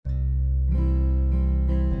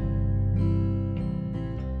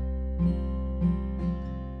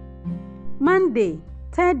Monday,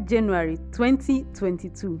 3rd January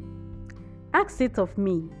 2022. Ask it of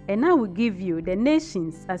me, and I will give you the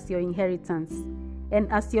nations as your inheritance, and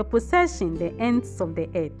as your possession the ends of the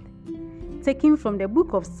earth. Taken from the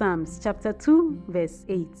book of Psalms, chapter 2, verse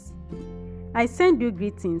 8. I send you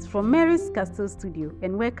greetings from Mary's Castle Studio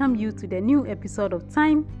and welcome you to the new episode of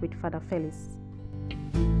Time with Father Felix.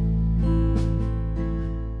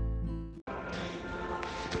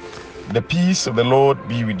 The peace of the Lord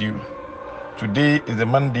be with you. Today is the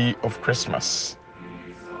Monday of Christmas,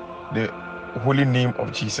 the holy name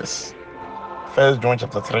of Jesus. 1 John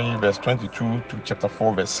chapter 3 verse 22 to chapter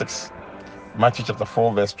 4 verse 6. Matthew chapter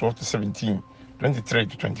 4 verse 12 to 17, 23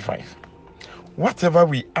 to 25. Whatever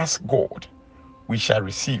we ask God, we shall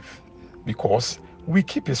receive, because we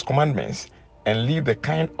keep His commandments and live the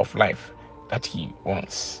kind of life that He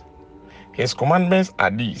wants. His commandments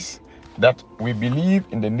are these: that we believe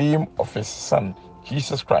in the name of His Son,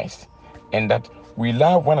 Jesus Christ, and that we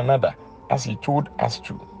love one another as He told us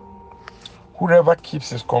to. Whoever keeps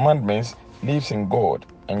His commandments lives in God,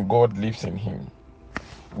 and God lives in him.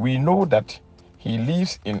 We know that He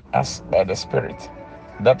lives in us by the Spirit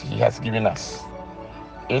that He has given us.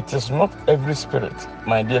 It is not every spirit,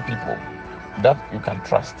 my dear people, that you can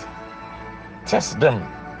trust. Test them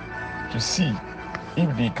to see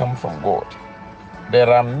if they come from God. There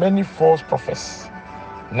are many false prophets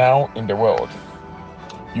now in the world.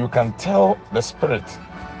 You can tell the spirit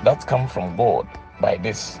that comes from God by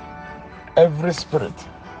this: every spirit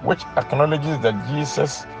which acknowledges that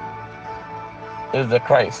Jesus is the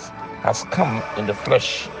Christ has come in the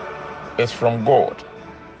flesh is from God,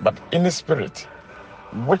 but any spirit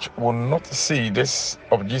which will not say this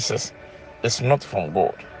of Jesus is not from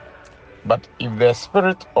God. But if the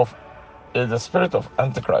spirit is the spirit of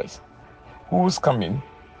Antichrist, whose coming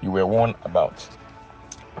you were warned about.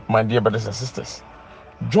 My dear brothers and sisters,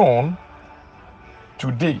 John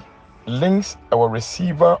today links our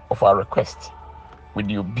receiver of our request with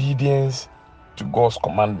the obedience to God's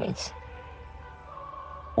commandments.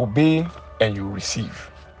 Obey and you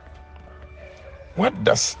receive. What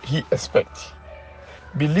does he expect?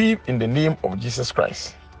 Believe in the name of Jesus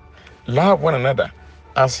Christ. Love one another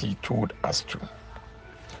as He told us to.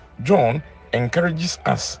 John encourages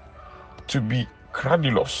us to be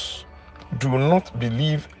credulous. Do not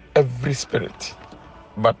believe every spirit,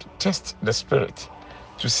 but test the spirit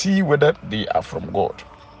to see whether they are from God.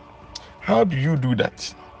 How do you do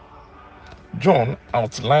that? John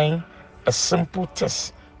outlined a simple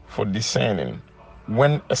test for discerning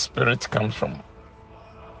when a spirit comes from.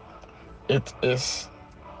 It is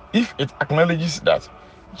if it acknowledges that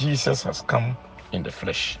Jesus has come in the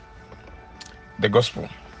flesh. The Gospel.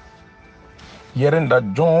 Hearing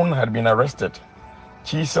that John had been arrested,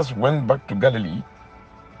 Jesus went back to Galilee,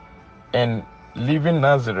 and leaving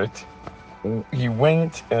Nazareth, he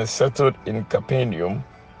went and settled in Capernaum,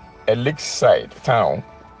 a lakeside town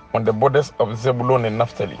on the borders of Zebulun and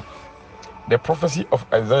Naphtali. The prophecy of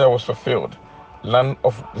Isaiah was fulfilled: land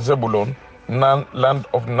of Zebulun, land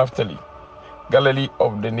of Naphtali, Galilee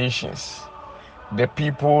of the nations. The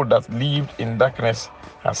people that lived in darkness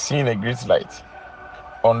have seen a great light.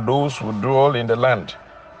 On those who dwell in the land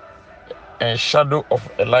and shadow of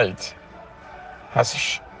a light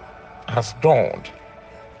has dawned.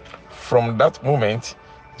 From that moment,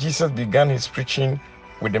 Jesus began his preaching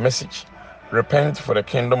with the message: repent, for the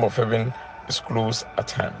kingdom of heaven is close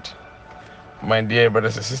at hand. My dear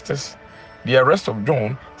brothers and sisters, the arrest of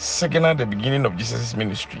John signaled the beginning of Jesus'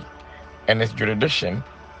 ministry, and his jurisdiction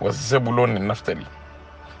was Zebulun and Naphtali,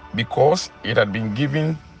 because it had been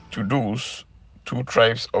given to those two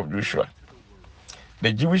tribes of Joshua.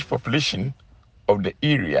 The Jewish population of the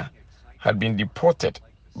area had been deported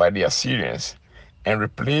by the Assyrians and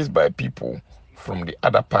replaced by people from the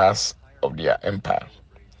other parts of their empire.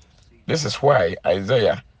 This is why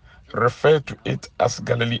Isaiah referred to it as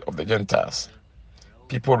Galilee of the Gentiles,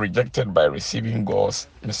 people rejected by receiving God's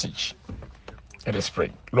message. Let us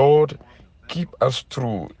pray. Lord, keep us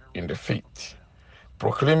true in the faith,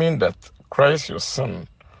 proclaiming that Christ your Son,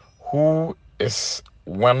 who is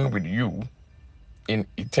one with you in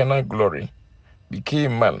eternal glory,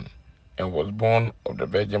 became man and was born of the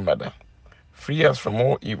Virgin Mother. Free us from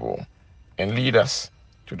all evil and lead us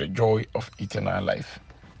to the joy of eternal life.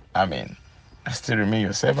 Amen. I still remain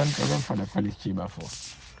your servant, Reverend Father Felix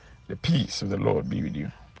Chiba. The peace of the Lord be with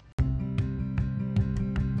you.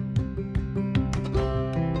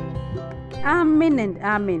 Amen and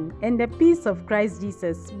amen. And the peace of Christ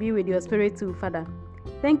Jesus be with your spirit too, Father.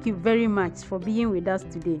 Thank you very much for being with us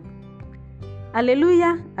today.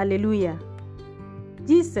 Alleluia, alleluia.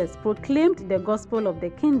 Jesus proclaimed the gospel of the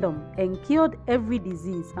kingdom and cured every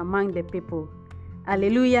disease among the people.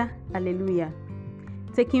 Alleluia, alleluia.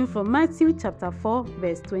 Taken from Matthew chapter 4,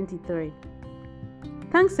 verse 23.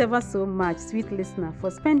 Thanks ever so much, sweet listener,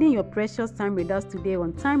 for spending your precious time with us today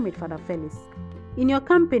on Time with Father Felix. In your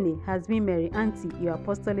company has been Mary Auntie, your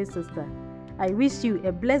apostolic sister. I wish you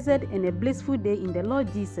a blessed and a blissful day in the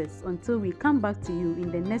Lord Jesus until we come back to you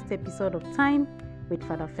in the next episode of Time with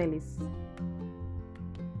Father Felix.